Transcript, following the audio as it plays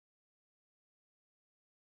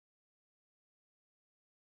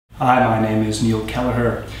Hi, my name is Neil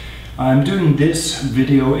Kelleher. I'm doing this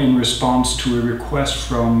video in response to a request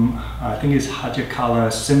from, I think it's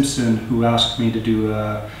Hajakala Simpson, who asked me to do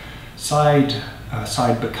a side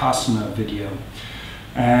Bakasana video.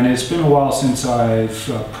 And it's been a while since I've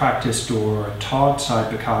practiced or taught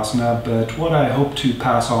side Bakasana, but what I hope to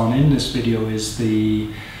pass on in this video is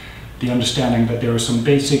the understanding that there are some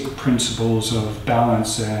basic principles of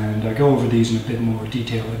balance, and I go over these in a bit more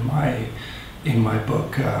detail in my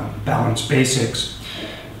book, Balance Basics.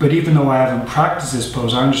 But even though I haven't practiced this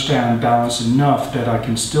pose, I understand balance enough that I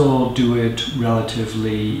can still do it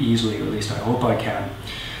relatively easily, or at least I hope I can.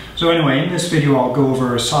 So anyway, in this video I'll go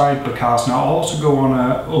over side Bakasana. I'll also go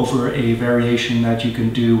over a variation that you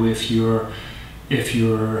can do if you're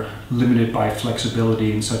limited by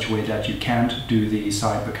flexibility in such a way that you can't do the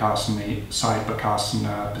side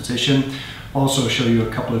Bakasana position. Also show you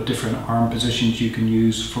a couple of different arm positions you can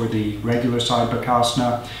use for the regular side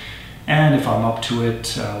Bakasana. And if I'm up to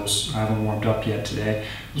it, I haven't warmed up yet today,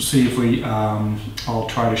 we'll see if I'll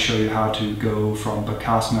try to show you how to go from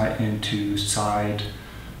Bakasana into the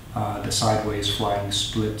sideways flying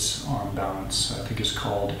splits arm balance. I think it's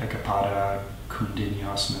called Ekapada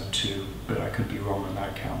koundinyasana 2, but I could be wrong on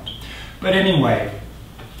that count. But anyway,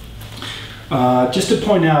 just to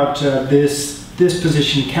point out, this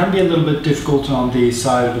position can be a little bit difficult on the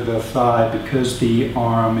side of the thigh because the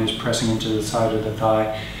arm is pressing into the side of the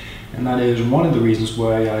thigh, and that is one of the reasons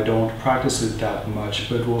why I don't practice it that much.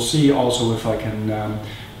 But we'll see also if I can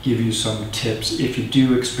give you some tips if you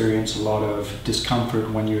do experience a lot of discomfort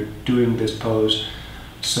when you're doing this pose,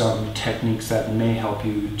 some techniques that may help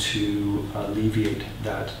you to alleviate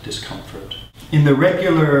that discomfort. In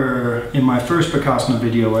my first Bakasana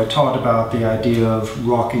video, I talked about the idea of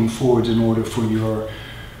rocking forwards in order for your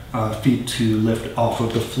feet to lift off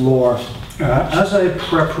of the floor. As a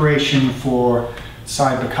preparation for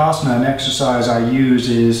side Bakasana, an exercise I use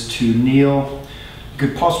is to kneel. You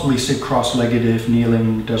could possibly sit cross-legged if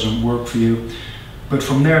kneeling doesn't work for you. But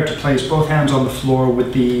from there, to place both hands on the floor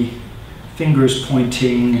with the fingers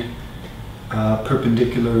pointing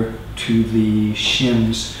perpendicular to the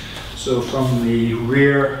shins. So from the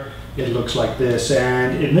rear, it looks like this.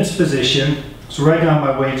 And in this position, so right now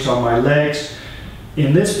my weight's on my legs.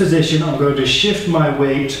 In this position, I'm going to shift my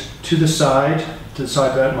weight to the side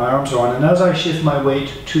that my arms are on. And as I shift my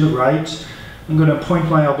weight to the right, I'm going to point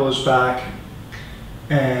my elbows back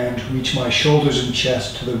and reach my shoulders and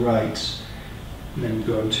chest to the right. And then I'm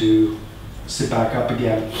going to sit back up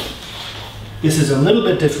again. This is a little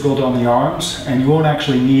bit difficult on the arms, and you won't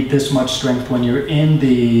actually need this much strength when you're in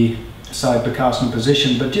the side Bakasana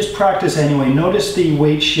position, but just practice anyway. Notice the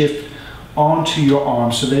weight shift onto your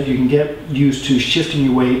arms so that you can get used to shifting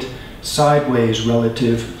your weight sideways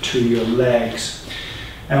relative to your legs.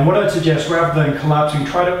 And what I'd suggest, rather than collapsing,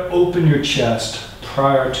 try to open your chest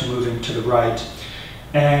prior to moving to the right.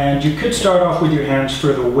 And you could start off with your hands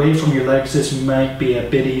further away from your legs. This might be a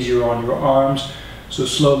bit easier on your arms. So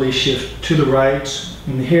slowly shift to the right.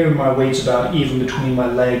 And here my weight's about even between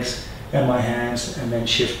my legs and my hands, and then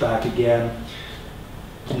shift back again.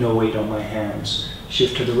 No weight on my hands.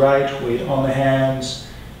 Shift to the right, weight on the hands,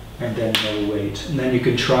 and then no weight. And then you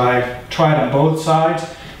can try it on both sides.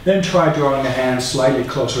 Then try drawing the hands slightly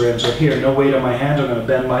closer in. So here, no weight on my hands. I'm going to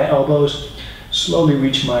bend my elbows, slowly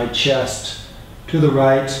reach my chest to the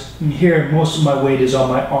right. And here, most of my weight is on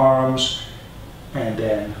my arms, and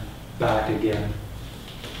then back again.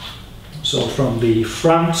 So from the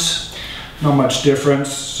front, not much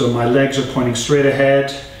difference. So my legs are pointing straight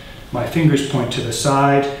ahead, my fingers point to the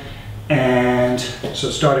side, and so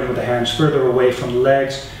starting with the hands further away from the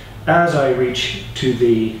legs, as I reach to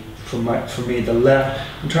the left,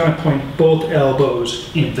 I'm trying to point both elbows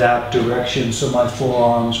in that direction, so my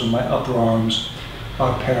forearms or my upper arms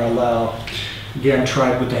are parallel. Again,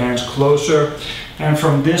 try it with the hands closer, and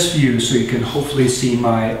from this view, so you can hopefully see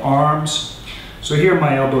my arms. So here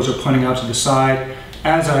my elbows are pointing out to the side.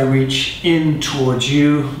 As I reach in towards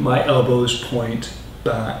you, my elbows point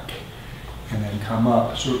back and then come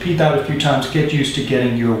up. So repeat that a few times. Get used to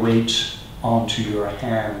getting your weight onto your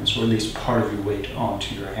hands, or at least part of your weight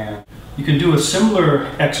onto your hand. You can do a similar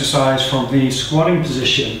exercise from the squatting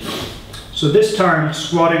position. So this time,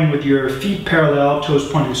 squatting with your feet parallel,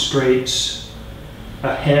 toes pointing straight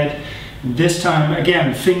ahead. This time,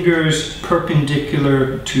 again, fingers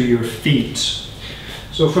perpendicular to your feet.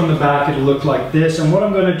 So from the back, it'll look like this. And what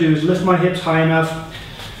I'm going to do is lift my hips high enough.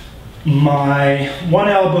 My one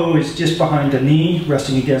elbow is just behind the knee,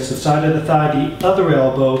 resting against the side of the thigh. The other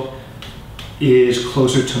elbow is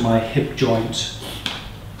closer to my hip joint.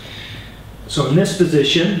 So in this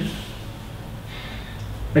position,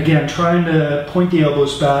 Again, trying to point the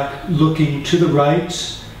elbows back, looking to the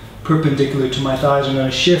right, perpendicular to my thighs. I'm going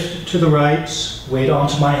to shift to the right, weight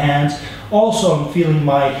onto my hands. Also, I'm feeling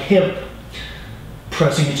my hip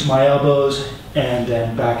pressing into my elbows, and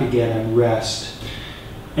then back again and rest.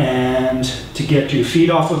 And to get your feet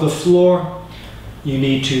off of the floor, you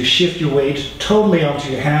need to shift your weight totally onto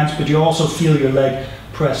your hands, but you also feel your leg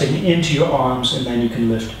pressing into your arms, and then you can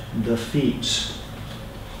lift the feet.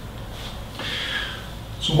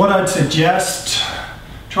 So what I'd suggest,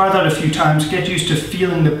 try that a few times, get used to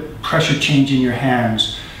feeling the pressure change in your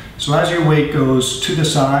hands. So as your weight goes to the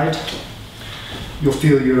side, you'll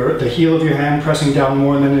feel the heel of your hand pressing down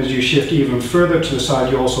more, and then as you shift even further to the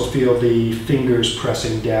side, you also feel the fingers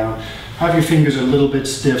pressing down. Have your fingers a little bit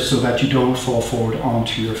stiff so that you don't fall forward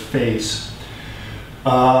onto your face.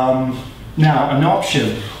 Now, an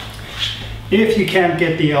option. If you can't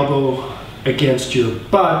get the elbow against your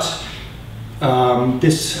butt,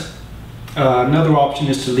 another option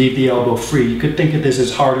is to leave the elbow free. You could think of this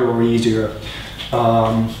as harder or easier.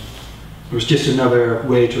 It was just another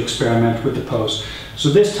way to experiment with the pose. So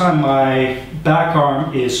this time my back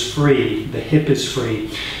arm is free, the hip is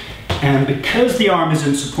free. And because the arm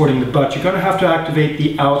isn't supporting the butt, you're going to have to activate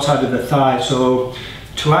the outside of the thigh. So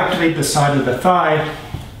to activate the side of the thigh,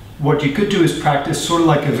 what you could do is practice sort of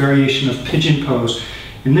like a variation of pigeon pose.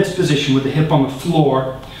 In this position with the hip on the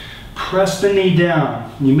floor, press the knee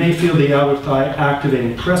down. You may feel the outer thigh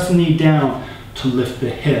activating. Press the knee down to lift the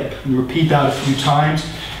hip. And repeat that a few times.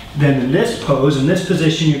 Then in this pose, in this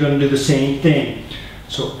position, you're going to do the same thing.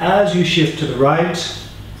 So as you shift to the right,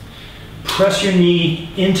 press your knee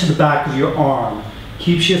into the back of your arm.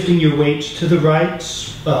 Keep shifting your weight to the right.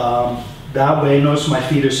 That way, notice my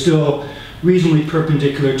feet are still reasonably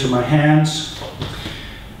perpendicular to my hands.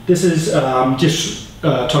 This is just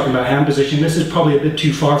talking about hand position. This is probably a bit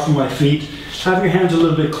too far from my feet. Have your hands a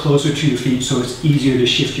little bit closer to your feet so it's easier to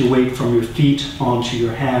shift your weight from your feet onto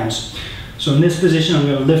your hands. So in this position, I'm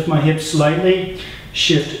going to lift my hips slightly,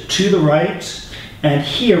 shift to the right, and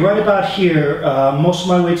here, right about here, most of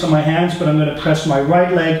my weight's on my hands, but I'm going to press my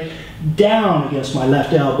right leg down against my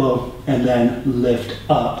left elbow and then lift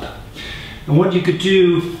up. And what you could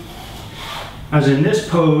do, as in this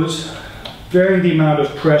pose, varying the amount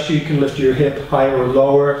of pressure, you can lift your hip higher or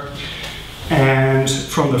lower. And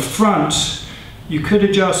from the front, you could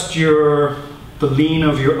adjust the lean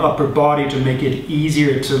of your upper body to make it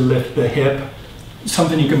easier to lift the hip.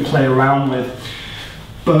 Something you can play around with.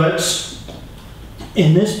 But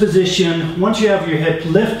in this position, once you have your hip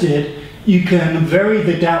lifted, you can vary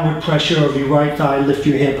the downward pressure of your right thigh, lift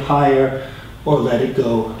your hip higher, or let it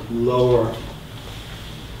go lower.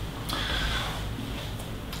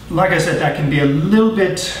 Like I said, that can be a little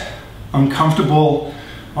bit uncomfortable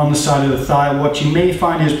on the side of the thigh. What you may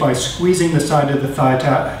find is by squeezing the side of the thigh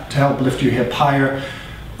to help lift your hip higher,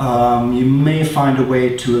 you may find a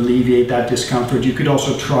way to alleviate that discomfort. You could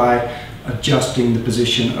also try adjusting the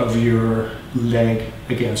position of your leg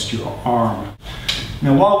against your arm.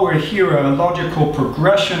 Now while we're here, a logical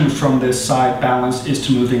progression from this side balance is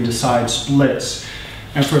to move into side splits.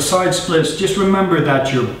 And for side splits, just remember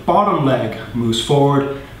that your bottom leg moves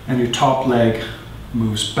forward and your top leg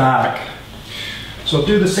moves back. So I'll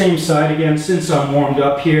do the same side again since I'm warmed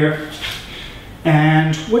up here.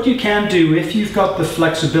 And what you can do, if you've got the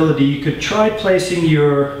flexibility, you could try placing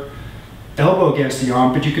your elbow against the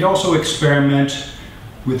arm, but you could also experiment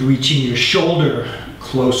with reaching your shoulder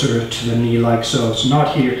closer to the knee like so. So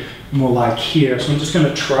not here, more like here. So I'm just going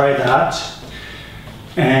to try that.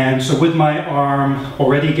 And so with my arm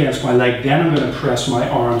already against my leg, then I'm going to press my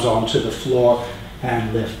arms onto the floor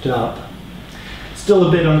and lift up. Still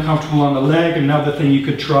a bit uncomfortable on the leg. Another thing you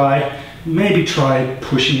could try, maybe try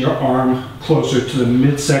pushing your arm closer to the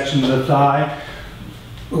midsection of the thigh,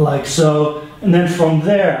 like so. And then from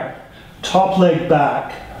there, top leg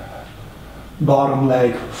back, bottom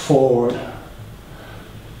leg forward.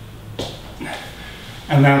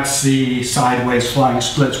 And that's the sideways flying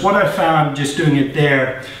splits. What I found just doing it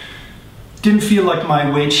there, didn't feel like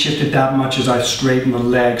my weight shifted that much as I straightened the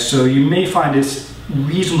leg. So you may find it's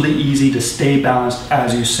reasonably easy to stay balanced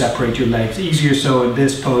as you separate your legs. Easier so in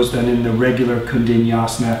this pose than in the regular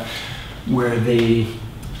koundinyasana, where the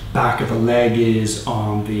back of the leg is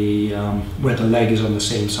on the, where the leg is on the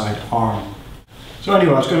same side arm. So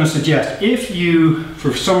anyway, I was going to suggest, if you,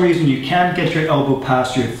 for some reason, you can't get your elbow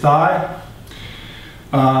past your thigh,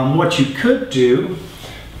 what you could do,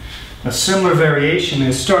 a similar variation,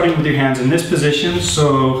 is starting with your hands in this position.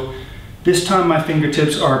 So this time my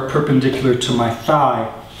fingertips are perpendicular to my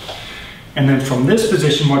thigh. And then from this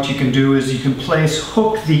position, what you can do is you can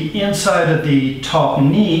hook the inside of the top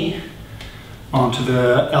knee onto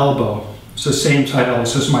the elbow. So same side elbow.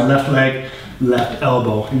 So this is my left leg, left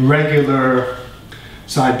elbow. In regular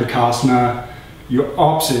side Bakasana, your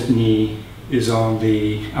opposite knee is on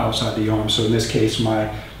the outside of the arm. So in this case,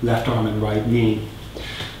 my left arm and right knee.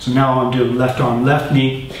 So now I'm doing left arm, left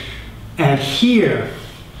knee. And here,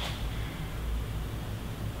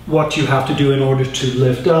 what you have to do in order to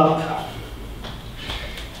lift up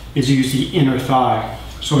is use the inner thigh.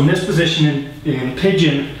 So in this position in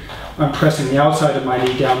pigeon, I'm pressing the outside of my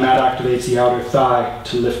knee down. That activates the outer thigh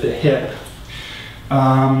to lift the hip.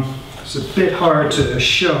 It's a bit hard to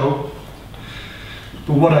show,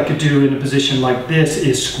 but what I could do in a position like this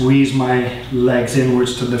is squeeze my legs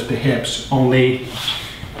inwards to lift the hips. Only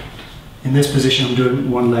in this position I'm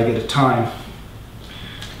doing one leg at a time.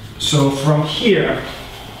 So from here,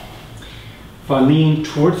 if I lean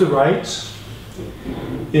towards the right,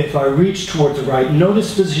 if I reach towards the right,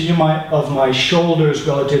 notice the position of my shoulders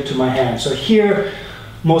relative to my hands. So here,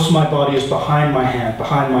 most of my body is behind my hand,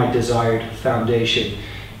 behind my desired foundation.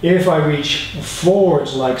 If I reach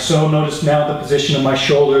forwards like so, notice now the position of my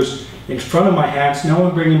shoulders in front of my hands. Now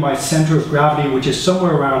I'm bringing my center of gravity, which is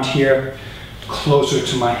somewhere around here, closer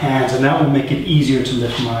to my hands, and that will make it easier to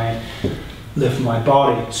lift my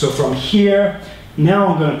body. So from here, now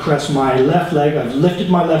I'm going to press my left leg. I've lifted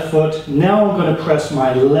my left foot. Now I'm going to press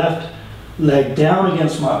my left leg down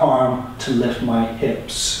against my arm to lift my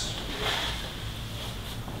hips.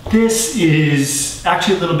 This is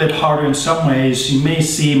actually a little bit harder in some ways. You may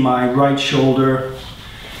see my right shoulder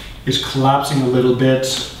is collapsing a little bit.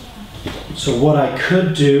 So what I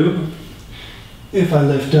could do, if I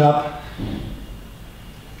lift up,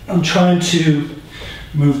 I'm trying to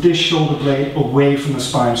move this shoulder blade away from the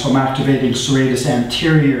spine. So I'm activating serratus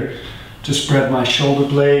anterior to spread my shoulder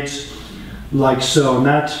blades like so. And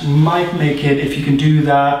that might make it, if you can do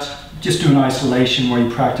that, just do an isolation where you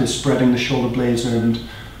practice spreading the shoulder blades and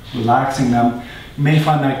relaxing them. You may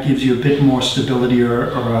find that gives you a bit more stability or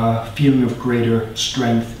a feeling of greater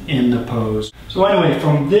strength in the pose. So anyway,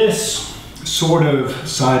 from this sort of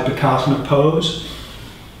side Bakasana pose,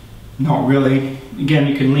 not really. Again,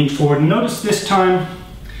 you can lean forward. And notice this time,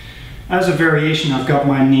 as a variation, I've got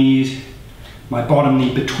my knee, my bottom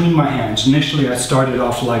knee between my hands. Initially, I started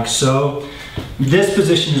off like so. This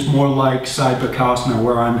position is more like side Bakasana,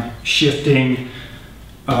 where I'm shifting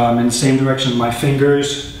in the same direction with my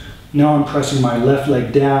fingers. Now I'm pressing my left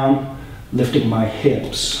leg down, lifting my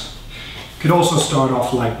hips. You could also start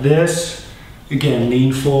off like this. Again,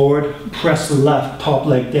 lean forward, press the left top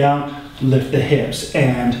leg down, lift the hips,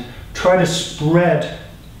 and try to spread.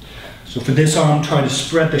 So for this arm, try to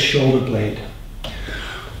spread the shoulder blade.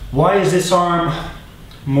 Why is this arm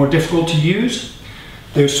more difficult to use?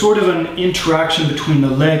 There's sort of an interaction between the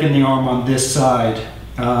leg and the arm on this side.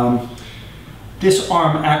 This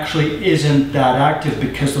arm actually isn't that active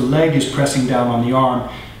because the leg is pressing down on the arm,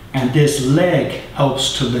 and this leg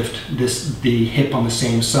helps to lift the hip on the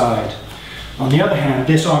same side. On the other hand,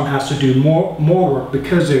 this arm has to do more work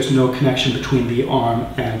because there's no connection between the arm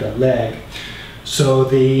and the leg. So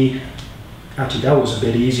actually that was a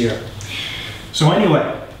bit easier. So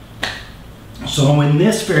anyway, so in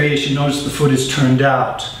this variation, notice the foot is turned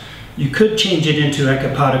out. You could change it into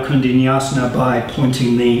Ekapada koundinyasana by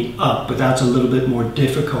pointing the up, but that's a little bit more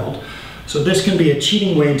difficult. So this can be a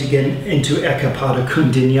cheating way to get into Ekapada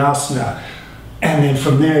koundinyasana. And then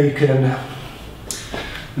from there you can,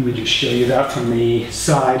 let me just show you that from the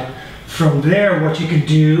side. From there, what you can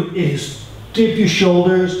do is dip your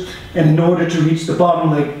shoulders, and in order to reach the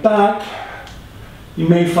bottom leg back, you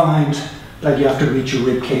may find that you have to reach your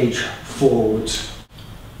rib cage forwards.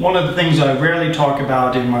 One of the things I rarely talk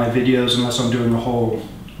about in my videos, unless I'm doing a whole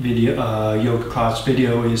video, yoga class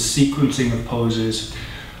video, is sequencing of poses.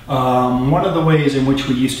 One of the ways in which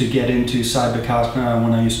we used to get into side Bakasana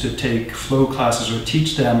when I used to take flow classes or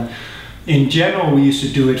teach them, in general we used to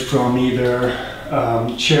do it from either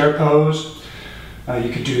chair pose. You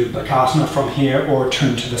could do Bakasana from here or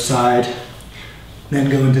turn to the side, then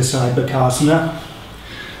go into side Bakasana.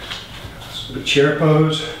 So the chair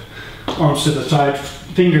pose, arms to the side,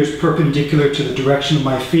 fingers perpendicular to the direction of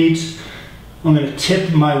my feet. I'm going to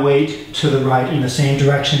tip my weight to the right in the same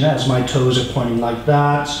direction as my toes are pointing like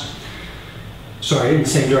that. Sorry, in the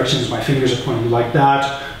same direction as my fingers are pointing like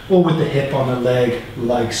that, or with the hip on the leg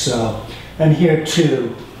like so. And here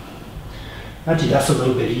too, actually that's a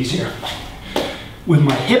little bit easier. With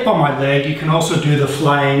my hip on my leg, you can also do the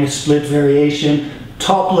flying split variation.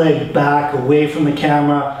 Top leg back away from the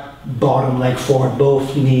camera, bottom leg forward,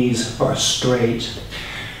 both knees are straight.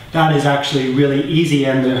 That is actually really easy,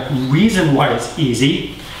 and the reason why it's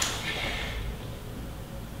easy,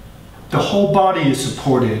 the whole body is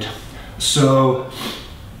supported. So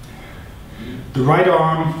the right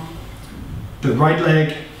arm, the right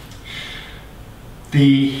leg,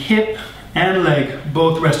 the hip and leg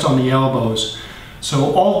both rest on the elbows.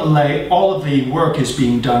 So all of the work is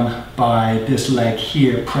being done by this leg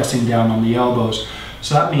here pressing down on the elbows.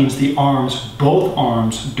 So that means the arms, both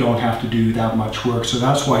arms, don't have to do that much work. So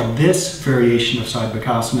that's why this variation of side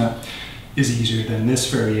Bakasana is easier than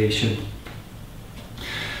this variation.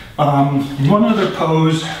 One other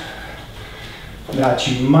pose that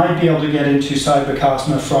you might be able to get into side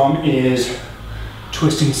Bakasana from is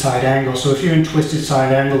twisting side angle. So if you're in twisted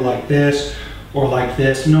side angle like this or like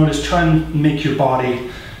this, notice, try and make your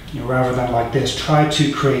body, rather than like this, try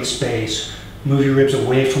to create space. Move your ribs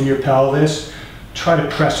away from your pelvis. Try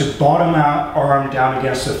to press your bottom arm down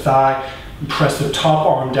against the thigh, and press the top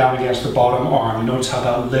arm down against the bottom arm. Notice how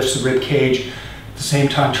that lifts the rib cage. At the same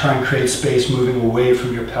time, try and create space moving away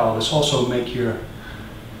from your pelvis. Also make your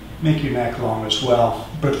neck long as well.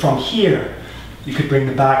 But from here, you could bring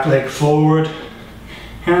the back leg forward,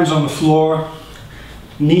 hands on the floor,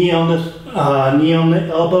 knee on the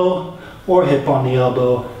elbow or hip on the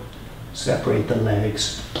elbow. Separate the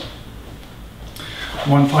legs.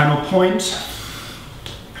 One final point.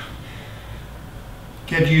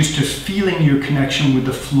 Get used to feeling your connection with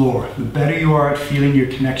the floor. The better you are at feeling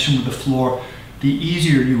your connection with the floor, the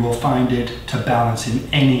easier you will find it to balance in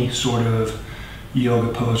any sort of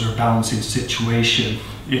yoga pose or balancing situation.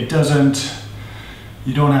 You don't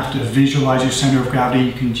have to visualize your center of gravity.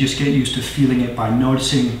 You can just get used to feeling it by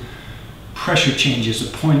noticing pressure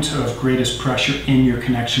changes, the point of greatest pressure in your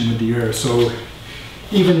connection with the earth. So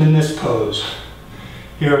even in this pose,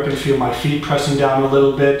 here I can feel my feet pressing down a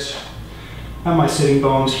little bit and my sitting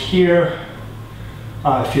bones. Here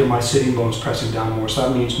I feel my sitting bones pressing down more, so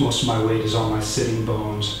that means most of my weight is on my sitting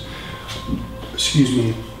bones. Excuse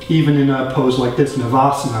me. Even in a pose like this,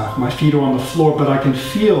 Navasana, my feet are on the floor, but I can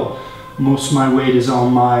feel most of my weight is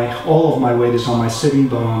on all of my weight is on my sitting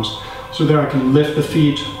bones. So there I can lift the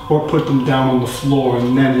feet or put them down on the floor,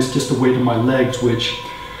 and then it's just the weight of my legs which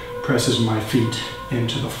presses my feet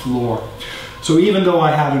into the floor. So even though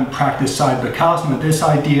I haven't practiced side Bakasana, this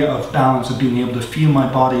idea of balance, of being able to feel my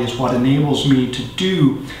body, is what enables me to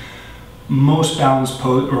do most balance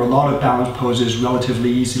pose, or a lot of balance poses,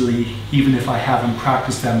 relatively easily, even if I haven't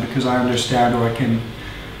practiced them, because I understand, or I can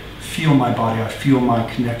feel my body, I feel my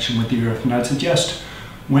connection with the earth. And I'd suggest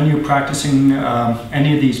when you're practicing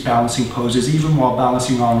any of these balancing poses, even while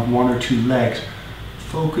balancing on one or two legs,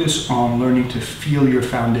 focus on learning to feel your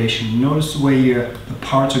foundation. Notice the way the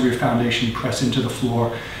parts of your foundation press into the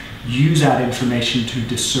floor. Use that information to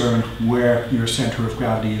discern where your center of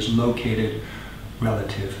gravity is located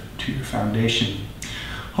relative to your foundation.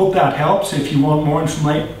 Hope that helps. If you want more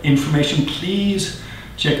information, please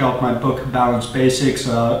check out my book, Balance Basics.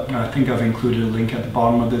 I think I've included a link at the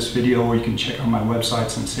bottom of this video, or you can check out my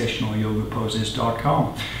website,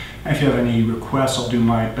 sensationalyogaposes.com. And if you have any requests, I'll do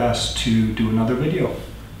my best to do another video.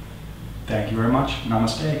 Thank you very much.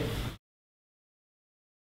 Namaste.